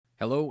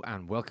Hello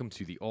and welcome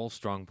to the All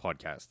Strong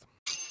podcast.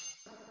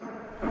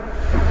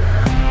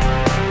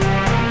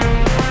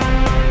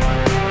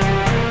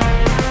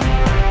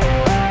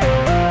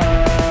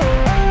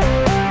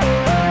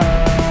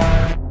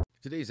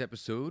 Today's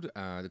episode,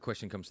 the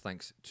question comes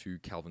thanks to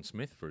Calvin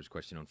Smith for his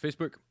question on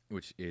Facebook,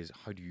 which is,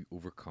 how do you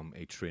overcome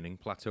a training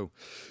plateau?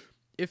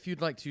 If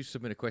you'd like to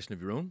submit a question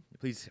of your own,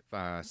 please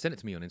send it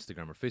to me on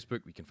Instagram or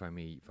Facebook. You can find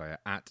me via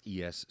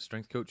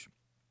 @ESStrengthCoach.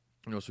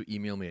 And also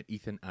email me at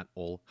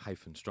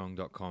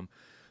ethan@all-strong.com.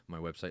 My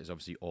website is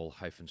obviously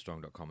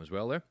all-strong.com as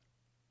well there.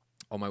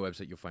 On my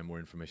website, you'll find more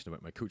information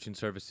about my coaching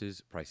services,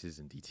 prices,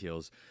 and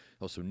details.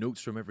 Also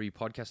notes from every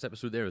podcast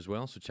episode there as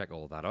well, so check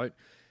all of that out.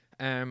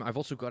 I've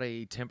also got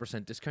a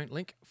 10% discount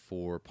link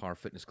for Power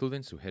Fitness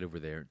clothing, so head over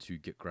there to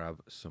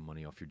grab some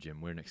money off your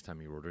gym wear next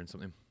time you're ordering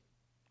something.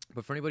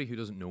 But for anybody who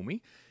doesn't know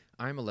me,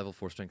 I'm a level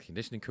 4 strength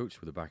conditioning coach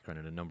with a background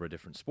in a number of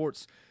different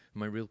sports.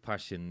 My real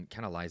passion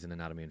kind of lies in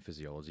anatomy and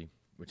physiology,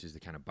 which is the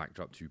kind of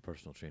backdrop to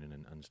personal training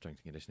and strength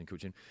and conditioning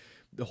coaching.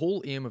 The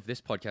whole aim of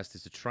this podcast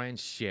is to try and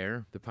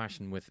share the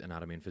passion with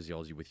anatomy and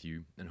physiology with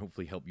you and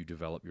hopefully help you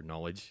develop your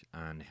knowledge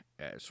and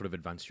sort of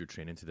advance your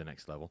training to the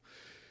next level.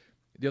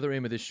 The other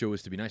aim of this show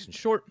is to be nice and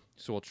short,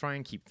 so I'll try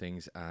and keep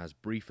things as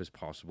brief as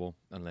possible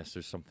unless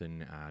there's something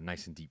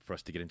nice and deep for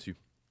us to get into.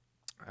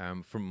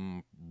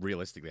 From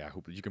realistically, I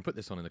hope that you can put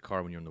this on in the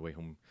car when you're on the way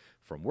home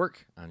from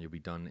work and you'll be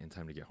done in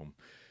time to get home.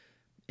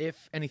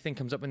 If anything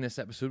comes up in this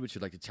episode which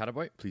you'd like to chat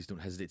about, please don't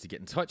hesitate to get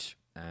in touch.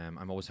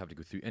 I'm always happy to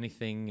go through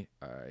anything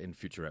in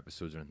future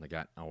episodes or anything like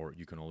that, or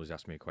you can always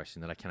ask me a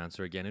question that I can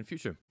answer again in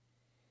future.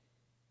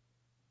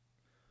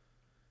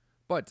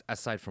 But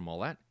aside from all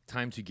that,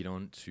 time to get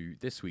on to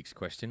this week's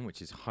question, which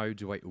is, how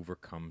do I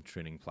overcome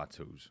training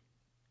plateaus?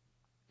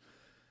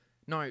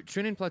 Now,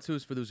 training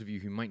plateaus, for those of you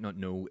who might not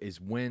know,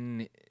 is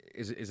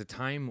a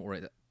time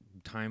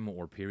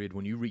or period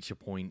when you reach a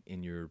point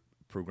in your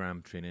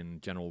program, training,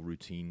 general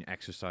routine,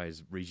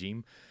 exercise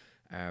regime.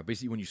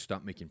 Basically, when you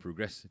stop making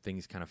progress,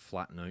 things kind of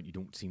flatten out. You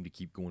don't seem to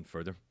keep going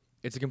further.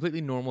 It's a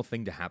completely normal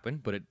thing to happen,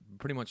 but it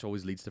pretty much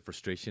always leads to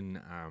frustration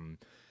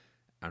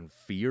and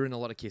fear in a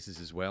lot of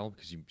cases as well,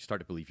 because you start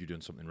to believe you're doing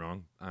something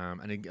wrong.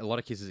 And in a lot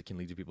of cases, it can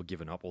lead to people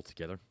giving up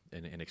altogether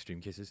in extreme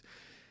cases.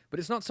 But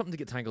it's not something to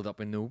get tangled up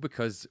in, though,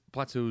 because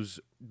plateaus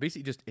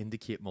basically just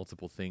indicate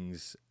multiple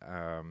things,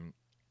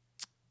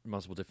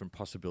 multiple different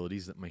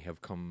possibilities that you may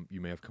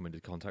have come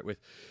into contact with.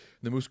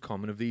 The most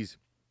common of these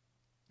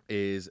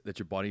is that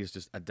your body has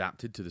just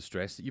adapted to the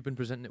stress that you've been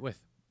presenting it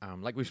with.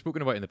 Like we've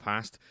spoken about in the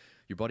past,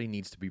 your body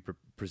needs to be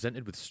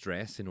presented with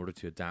stress in order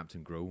to adapt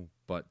and grow.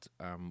 But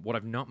what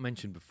I've not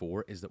mentioned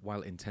before is that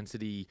while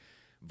intensity,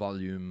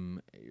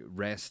 volume,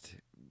 rest,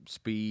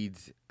 speed,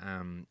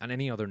 and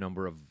any other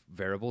number of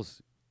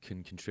variables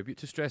can contribute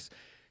to stress,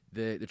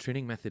 the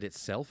training method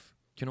itself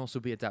can also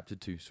be adapted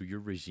to, so your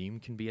regime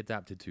can be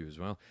adapted to as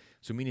well.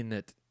 So meaning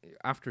that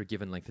after a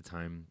given length of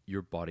time,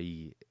 your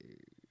body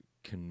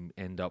can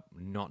end up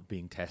not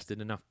being tested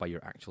enough by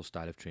your actual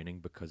style of training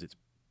because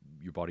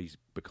your body's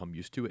become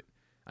used to it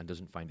and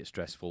doesn't find it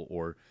stressful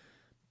or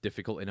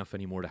difficult enough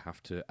anymore to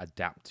have to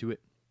adapt to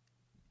it.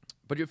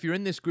 But if you're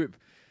in this group,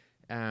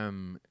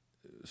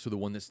 so the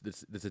one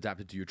that's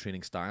adapted to your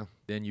training style,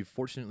 then you've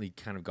fortunately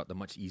kind of got the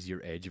much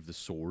easier edge of the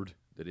sword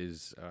that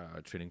is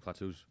training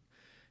plateaus.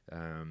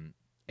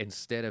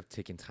 Instead of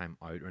taking time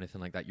out or anything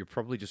like that, you're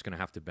probably just going to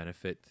have to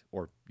benefit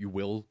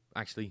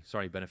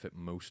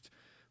most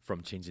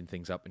from changing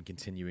things up and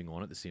continuing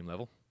on at the same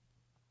level.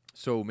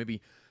 So maybe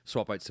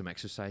swap out some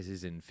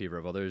exercises in favor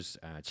of others,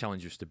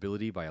 challenge your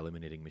stability by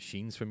eliminating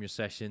machines from your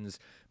sessions,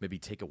 maybe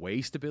take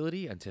away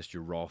stability and test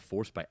your raw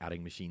force by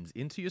adding machines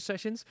into your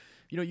sessions.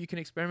 You can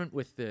experiment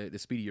with the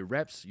speed of your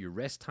reps, your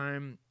rest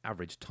time,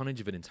 average tonnage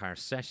of an entire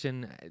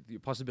session. The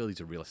possibilities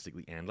are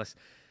realistically endless.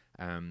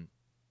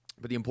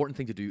 But the important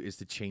thing to do is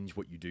to change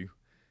what you do.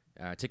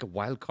 Take a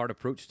wild card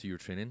approach to your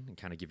training and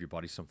kind of give your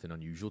body something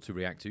unusual to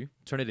react to.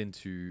 Turn that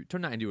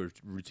into a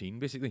routine,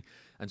 basically,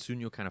 and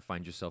soon you'll kind of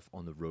find yourself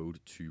on the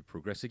road to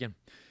progress again.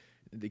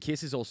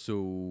 Is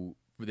also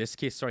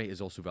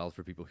valid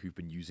for people who've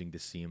been using the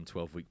same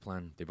 12-week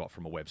plan they bought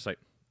from a website.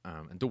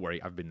 And don't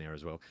worry, I've been there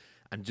as well.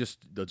 And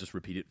they'll just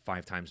repeat it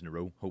 5 times in a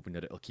row, hoping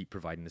that it'll keep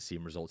providing the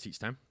same results each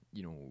time.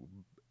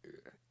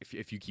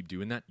 If you keep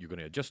doing that, you're going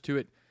to adjust to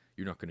it.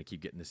 You're not going to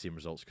keep getting the same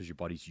results because your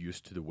body's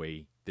used to the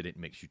way that it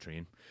makes you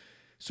train.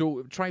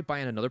 So try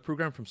buying another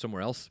program from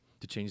somewhere else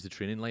to change the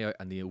training layout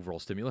and the overall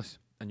stimulus,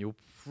 and you'll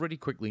pretty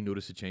quickly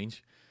notice a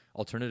change.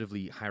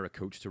 Alternatively, hire a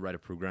coach to write a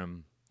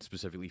program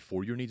specifically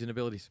for your needs and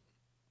abilities.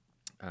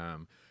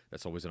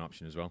 That's always an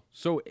option as well.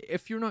 So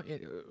if you're not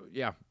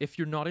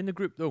in the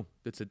group though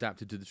that's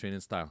adapted to the training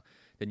style,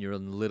 then you're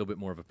in a little bit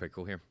more of a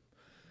pickle here.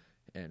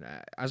 And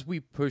as we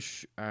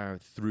push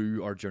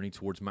through our journey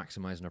towards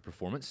maximizing our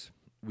performance,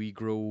 we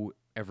grow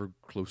ever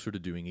closer to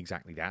doing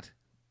exactly that,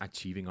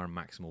 achieving our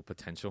maximal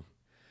potential.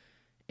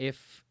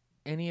 If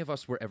any of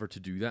us were ever to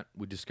do that,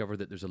 we'd discover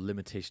that there's a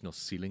limitational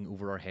ceiling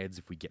over our heads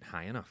if we get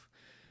high enough.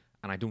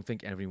 And I don't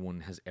think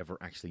everyone has ever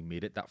actually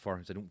made it that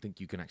far. So I don't think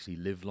you can actually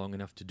live long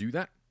enough to do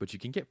that, but you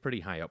can get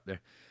pretty high up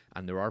there.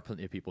 And there are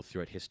plenty of people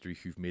throughout history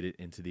who've made it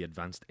into the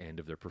advanced end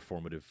of their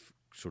performative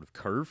sort of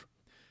curve.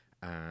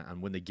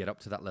 And when they get up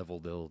to that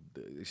level,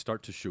 they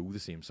start to show the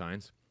same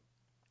signs.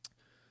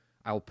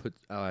 I'll put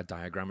a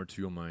diagram or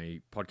two on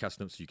my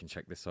podcast notes so you can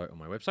check this out on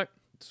my website.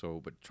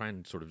 But try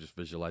and sort of just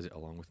visualize it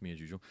along with me as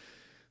usual.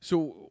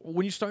 So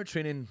when you start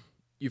training,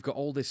 you've got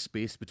all this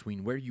space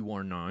between where you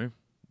are now,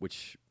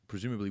 which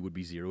presumably would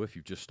be 0 if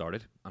you've just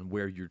started, and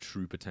where your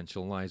true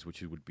potential lies,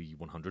 which would be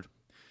 100.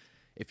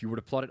 If you were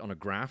to plot it on a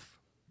graph,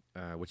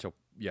 which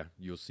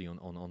you'll see on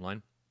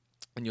online,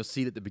 and you'll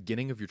see that at the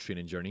beginning of your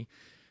training journey,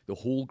 the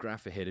whole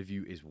graph ahead of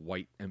you is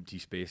white, empty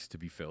space to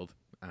be filled.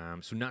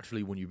 So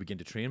naturally, when you begin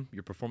to train,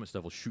 your performance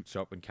level shoots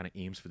up and kind of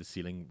aims for the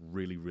ceiling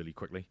really, really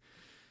quickly.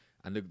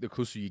 And the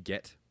closer you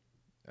get,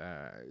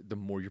 the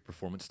more your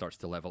performance starts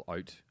to level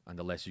out, and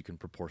the less you can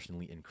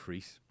proportionally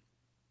increase.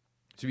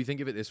 So if you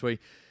think of it this way,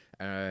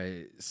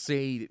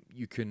 say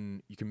you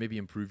can maybe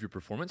improve your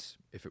performance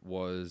if it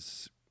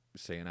was,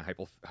 say, in a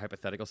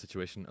hypothetical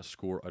situation, a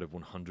score out of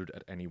 100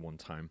 at any one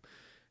time.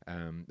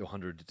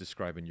 100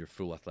 describing your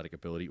full athletic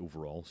ability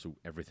overall, so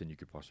everything you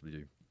could possibly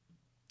do.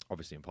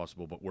 Obviously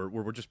impossible, but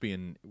we're just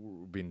being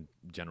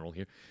general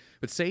here.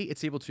 But say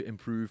it's able to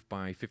improve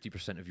by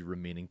 50% of your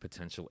remaining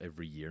potential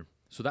every year.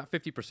 So that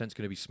 50% is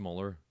going to be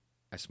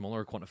a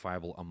smaller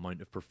quantifiable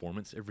amount of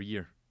performance every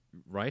year,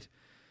 right?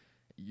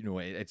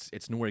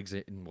 It's nowhere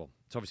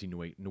it's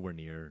obviously nowhere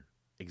near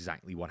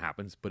exactly what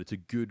happens, but it's a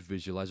good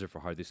visualizer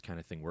for how this kind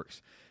of thing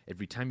works.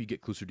 Every time you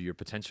get closer to your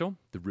potential,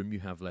 the room you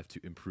have left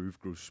to improve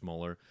grows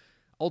smaller,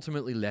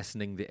 ultimately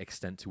lessening the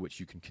extent to which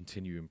you can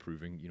continue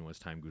improving, as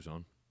time goes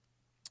on.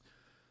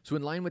 So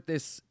in line with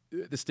this,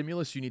 the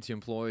stimulus you need to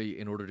employ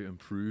in order to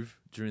improve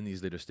during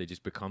these later stages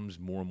becomes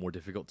more and more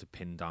difficult to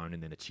pin down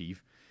and then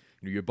achieve.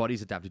 Your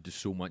body's adapted to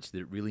so much that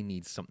it really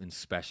needs something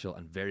special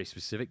and very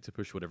specific to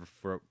push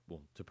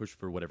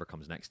for whatever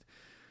comes next.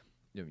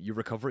 Your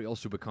recovery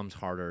also becomes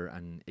harder,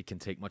 and it can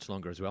take much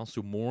longer as well.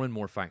 So more and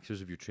more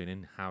factors of your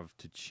training have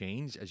to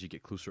change as you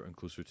get closer and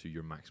closer to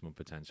your maximum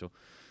potential.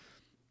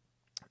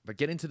 But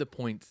getting to the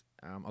point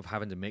of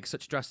having to make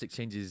such drastic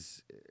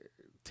changes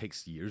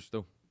takes years,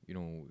 though.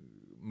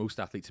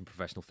 Most athletes in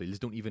professional fields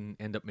don't even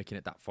end up making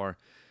it that far,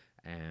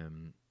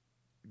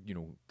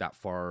 that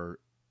far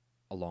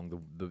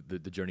along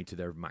the journey to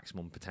their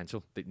maximum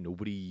potential. That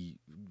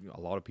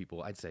a lot of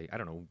people, I'd say, I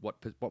don't know what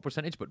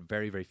percentage, but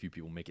very, very few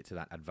people make it to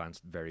that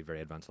advanced, very,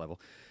 very advanced level.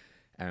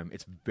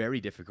 It's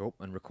very difficult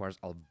and requires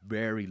a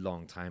very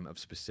long time of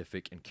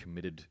specific and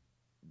committed,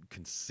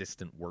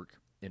 consistent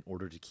work in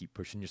order to keep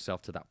pushing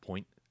yourself to that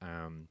point.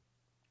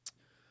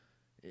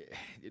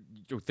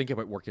 Think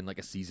about working like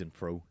a seasoned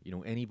pro.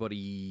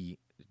 Anybody,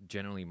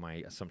 generally my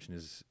assumption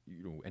is,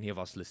 any of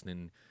us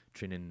listening,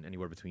 training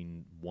anywhere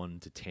between 1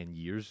 to 10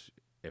 years,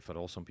 if at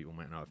all. Some people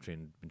might not have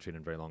been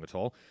training very long at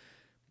all.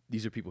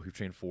 These are people who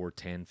train for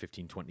 10,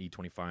 15, 20,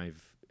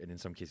 25, and in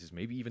some cases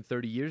maybe even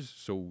 30 years.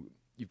 So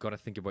you've got to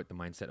think about the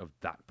mindset of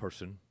that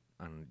person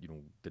and,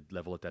 the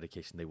level of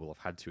dedication they will have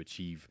had to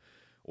achieve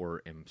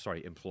or,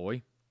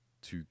 employ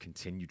to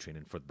continue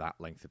training for that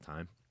length of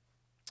time.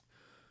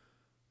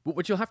 But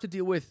what you'll have to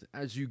deal with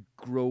as you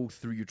grow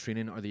through your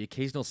training are the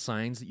occasional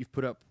signs that you've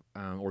put up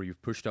or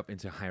you've pushed up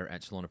into a higher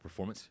echelon of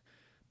performance.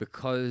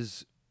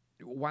 Because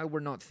while we're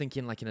not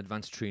thinking like an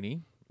advanced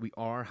trainee, we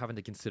are having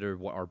to consider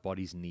what our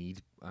bodies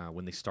need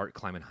when they start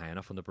climbing high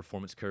enough on the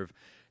performance curve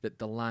that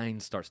the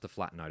line starts to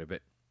flatten out a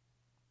bit.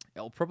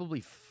 It'll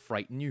probably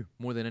frighten you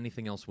more than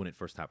anything else when it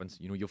first happens.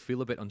 You'll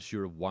feel a bit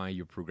unsure of why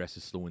your progress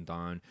is slowing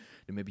down,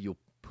 and maybe you'll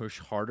push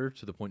harder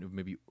to the point of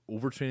maybe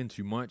overtraining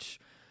too much.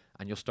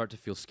 And you'll start to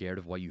feel scared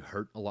of why you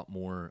hurt a lot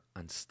more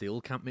and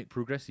still can't make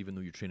progress even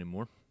though you're training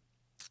more.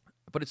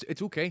 But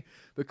it's okay,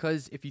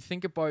 because if you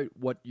think about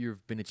what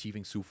you've been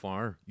achieving so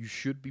far, you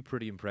should be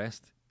pretty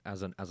impressed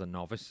as a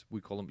novice. We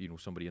call them,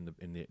 somebody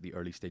in the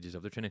early stages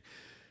of their training.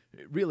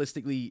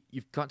 Realistically,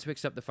 you've got to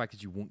accept the fact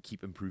that you won't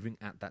keep improving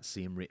at that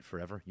same rate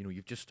forever.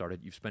 You've just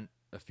started, you've spent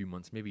a few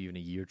months, maybe even a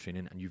year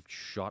training, and you've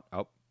shot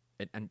up.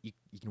 And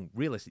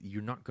realistically,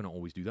 you're not going to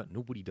always do that.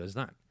 Nobody does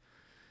that.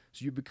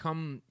 So you've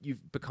become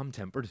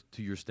tempered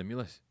to your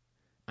stimulus,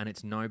 and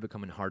it's now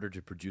becoming harder to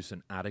produce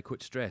an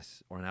adequate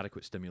stress or an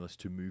adequate stimulus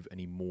to move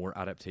any more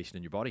adaptation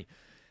in your body.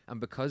 And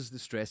because the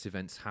stress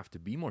events have to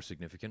be more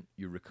significant,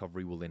 your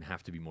recovery will then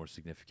have to be more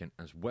significant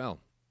as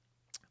well.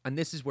 And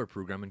this is where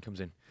programming comes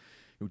in.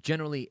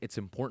 Generally, it's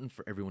important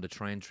for everyone to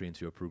try and train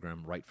to a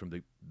program right from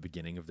the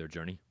beginning of their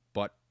journey,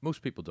 but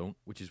most people don't,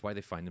 which is why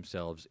they find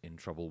themselves in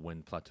trouble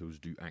when plateaus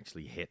do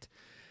actually hit.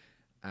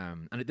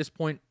 And at this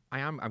point,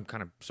 I'm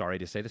kind of sorry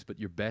to say this, but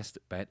your best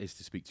bet is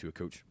to speak to a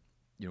coach.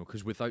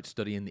 Because without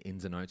studying the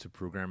ins and outs of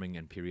programming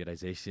and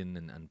periodization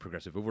and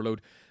progressive overload,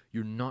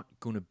 you're not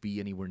going to be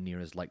anywhere near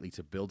as likely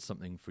to build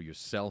something for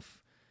yourself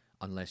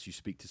unless you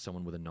speak to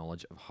someone with a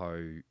knowledge of how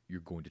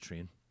you're going to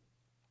train.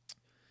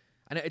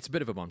 And it's a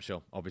bit of a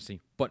bombshell,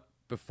 obviously, but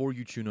before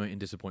you tune out in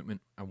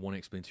disappointment, I want to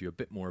explain to you a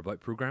bit more about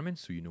programming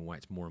so you know why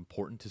it's more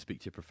important to speak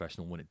to a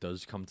professional when it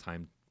does come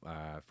time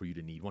for you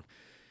to need one.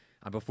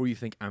 And before you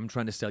think I'm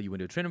trying to sell you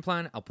into a training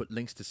plan, I'll put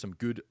links to some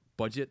good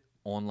budget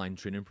online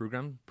training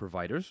program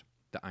providers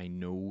that I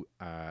know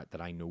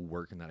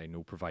work and that I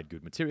know provide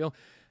good material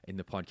in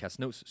the podcast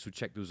notes. So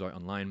check those out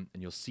online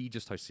and you'll see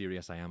just how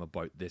serious I am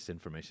about this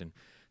information.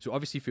 So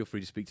obviously feel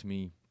free to speak to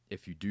me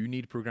if you do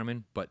need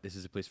programming, but this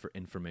is a place for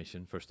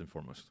information first and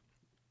foremost.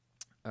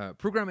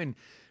 Programming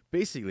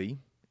basically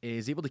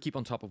is able to keep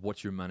on top of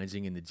what you're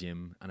managing in the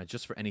gym and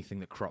adjust for anything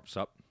that crops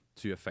up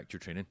to affect your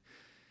training.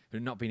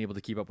 Not being able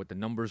to keep up with the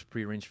numbers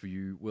prearranged for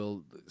you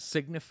will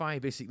signify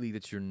basically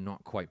that you're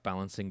not quite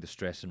balancing the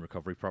stress and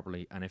recovery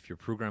properly. And if your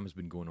program has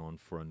been going on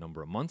for a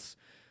number of months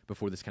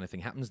before this kind of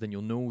thing happens, then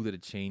you'll know that a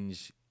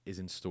change is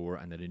in store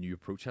and that a new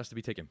approach has to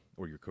be taken,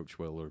 or your coach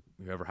will, or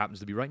whoever happens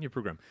to be writing your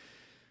program.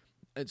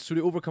 So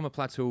to overcome a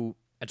plateau,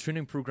 a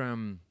training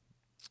program,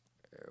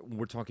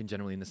 we're talking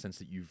generally in the sense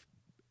that you've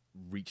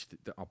reached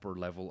the upper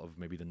level of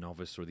maybe the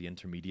novice or the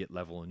intermediate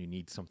level and you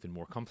need something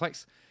more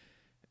complex.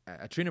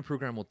 A training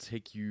program will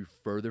take you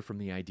further from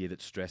the idea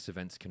that stress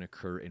events can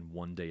occur in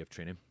one day of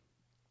training.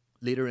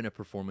 Later in a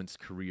performance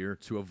career,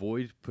 to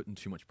avoid putting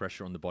too much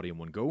pressure on the body in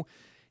one go,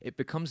 it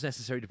becomes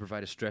necessary to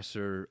provide a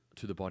stressor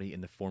to the body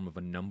in the form of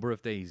a number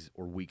of days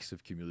or weeks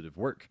of cumulative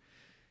work.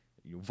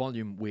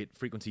 Volume, weight,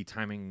 frequency,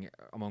 timing,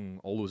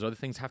 among all those other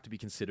things have to be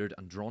considered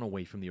and drawn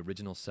away from the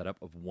original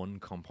setup of one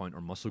compound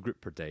or muscle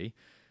group per day,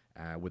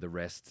 with a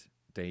rest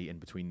day in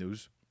between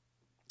those.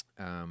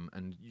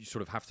 And you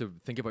sort of have to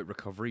think about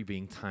recovery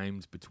being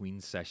timed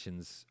between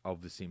sessions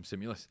of the same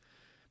stimulus,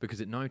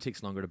 because it now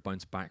takes longer to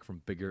bounce back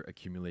from bigger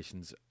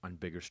accumulations and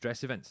bigger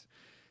stress events.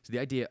 So the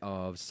idea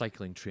of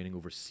cycling training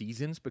over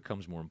seasons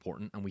becomes more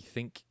important, and we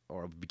think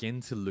or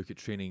begin to look at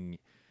training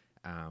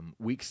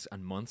weeks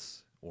and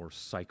months or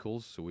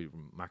cycles. So we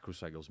macro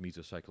cycles,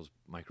 mesocycles,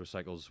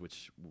 microcycles,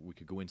 which we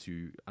could go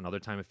into another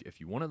time if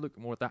you want to look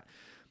more at that.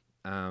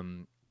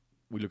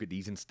 We look at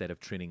these instead of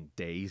training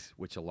days,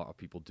 which a lot of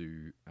people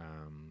do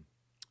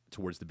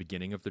towards the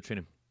beginning of their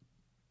training.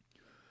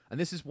 And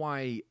this is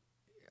why,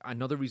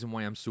 another reason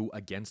why I'm so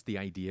against the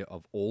idea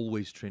of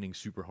always training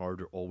super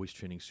hard or always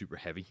training super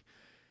heavy,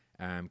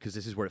 because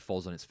this is where it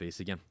falls on its face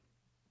again.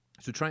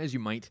 So try as you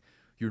might,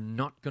 you're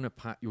not going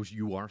to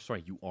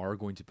you are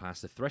going to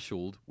pass the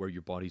threshold where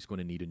your body's going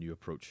to need a new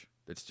approach.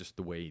 That's just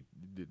the way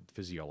the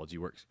physiology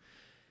works.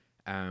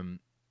 And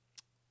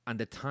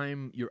the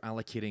time you're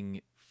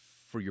allocating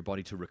for your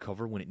body to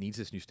recover when it needs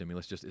this new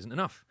stimulus just isn't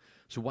enough.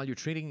 So while you're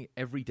training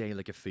every day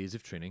like a phase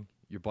of training,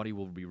 your body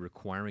will be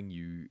requiring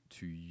you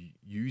to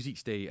use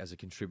each day as a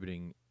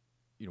contributing,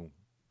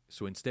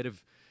 so instead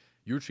of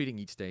you're treating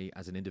each day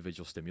as an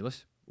individual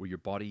stimulus where your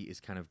body is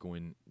kind of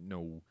going,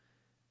 no,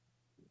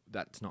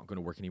 that's not going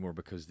to work anymore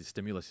because the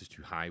stimulus is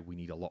too high. We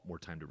need a lot more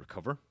time to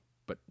recover.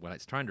 But when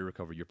it's trying to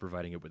recover, you're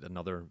providing it with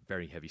another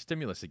very heavy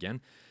stimulus again.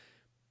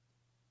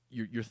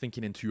 You're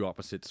thinking in two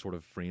opposite sort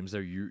of frames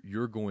there.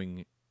 You're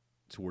going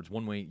towards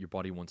one way, your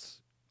body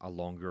wants a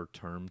longer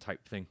term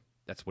type thing.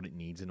 That's what it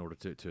needs in order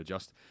to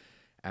adjust.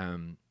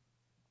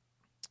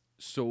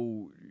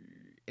 So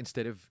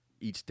instead of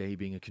each day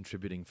being a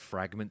contributing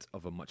fragment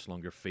of a much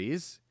longer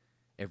phase,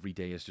 every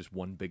day is just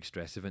one big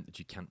stress event that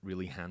you can't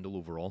really handle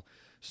overall.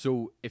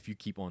 So if you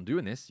keep on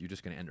doing this, you're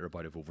just going to enter a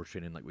bout of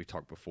overtraining like we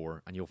talked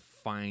before, and you'll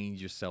find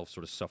yourself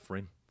sort of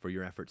suffering for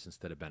your efforts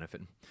instead of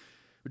benefiting.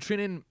 But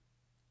training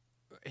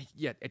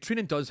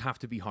does have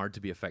to be hard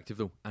to be effective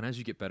though. And as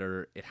you get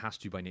better, it has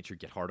to by nature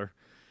get harder,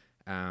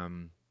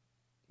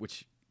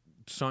 which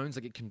sounds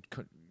like it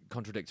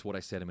contradicts what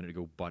I said a minute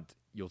ago, but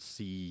you'll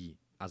see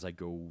as I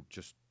go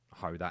just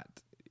how that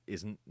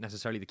isn't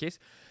necessarily the case.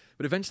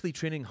 But eventually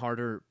training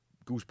harder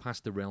goes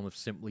past the realm of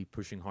simply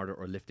pushing harder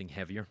or lifting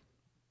heavier.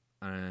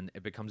 And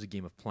it becomes a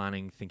game of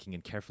planning, thinking,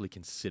 and carefully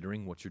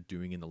considering what you're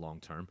doing in the long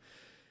term.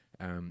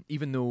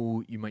 Even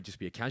though you might just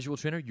be a casual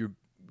trainer,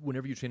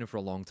 whenever you're training for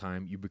a long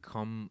time, you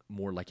become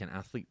more like an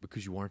athlete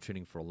because you are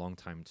training for a long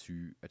time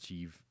to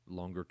achieve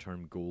longer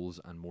term goals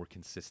and more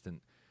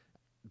consistent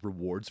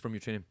rewards from your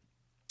training.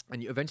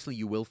 And eventually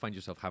you will find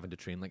yourself having to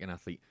train like an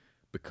athlete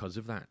because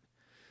of that.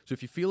 So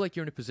if you feel like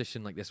you're in a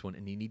position like this one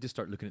and you need to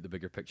start looking at the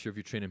bigger picture of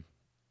your training,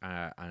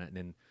 and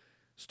then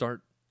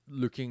start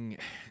looking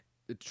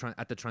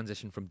at the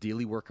transition from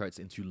daily workouts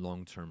into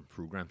long-term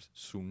programs.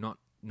 So not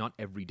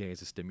every day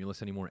is a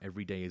stimulus anymore.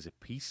 Every day is a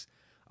piece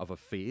of a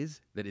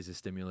phase that is a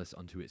stimulus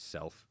unto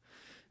itself.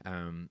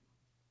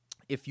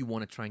 If you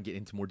want to try and get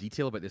into more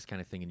detail about this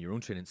kind of thing in your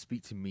own training,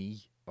 speak to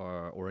me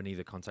or any of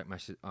the contact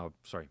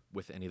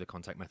with any of the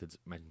contact methods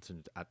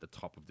mentioned at the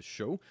top of the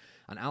show,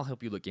 and I'll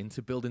help you look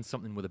into building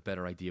something with a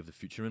better idea of the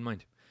future in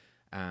mind.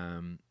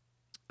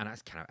 And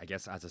that's kind of, I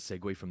guess, as a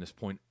segue from this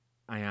point,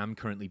 I am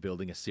currently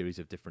building a series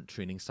of different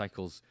training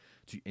cycles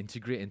to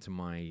integrate into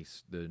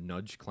the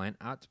Nudge client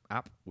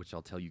app, which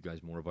I'll tell you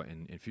guys more about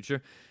in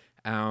future.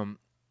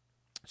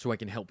 So I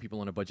can help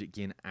people on a budget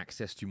gain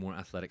access to more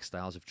athletic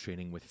styles of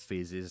training with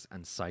phases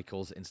and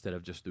cycles instead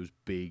of just those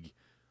big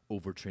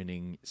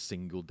overtraining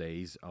single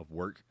days of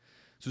work.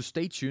 So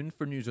stay tuned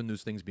for news on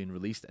those things being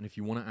released. And if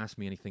you want to ask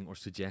me anything or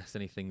suggest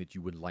anything that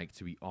you would like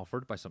to be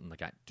offered by something like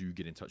that, do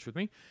get in touch with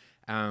me.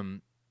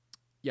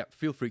 Yeah,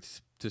 feel free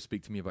to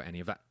speak to me about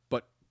any of that.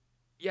 But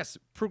yes,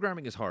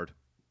 programming is hard,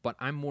 but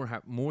I'm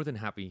more than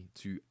happy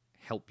to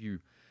help you,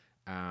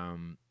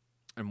 and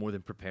more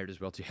than prepared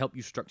as well to help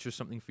you structure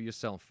something for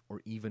yourself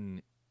or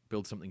even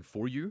build something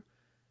for you,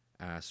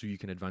 so you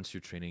can advance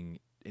your training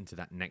into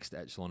that next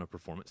echelon of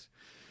performance.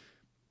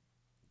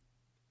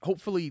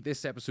 Hopefully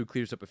this episode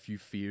clears up a few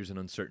fears and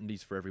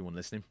uncertainties for everyone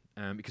listening,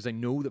 because I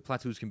know that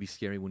plateaus can be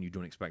scary when you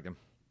don't expect them.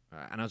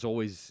 And as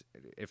always,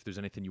 if there's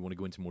anything you want to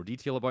go into more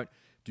detail about,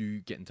 do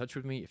get in touch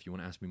with me. If you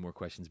want to ask me more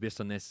questions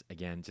based on this,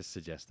 again, just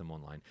suggest them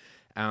online.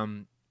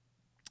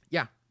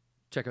 Yeah,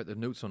 check out the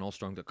notes on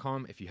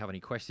allstrong.com. If you have any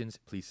questions,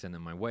 please send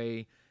them my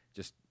way.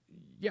 Just,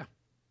 yeah,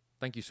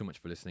 thank you so much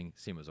for listening.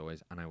 Same as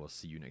always, and I will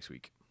see you next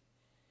week.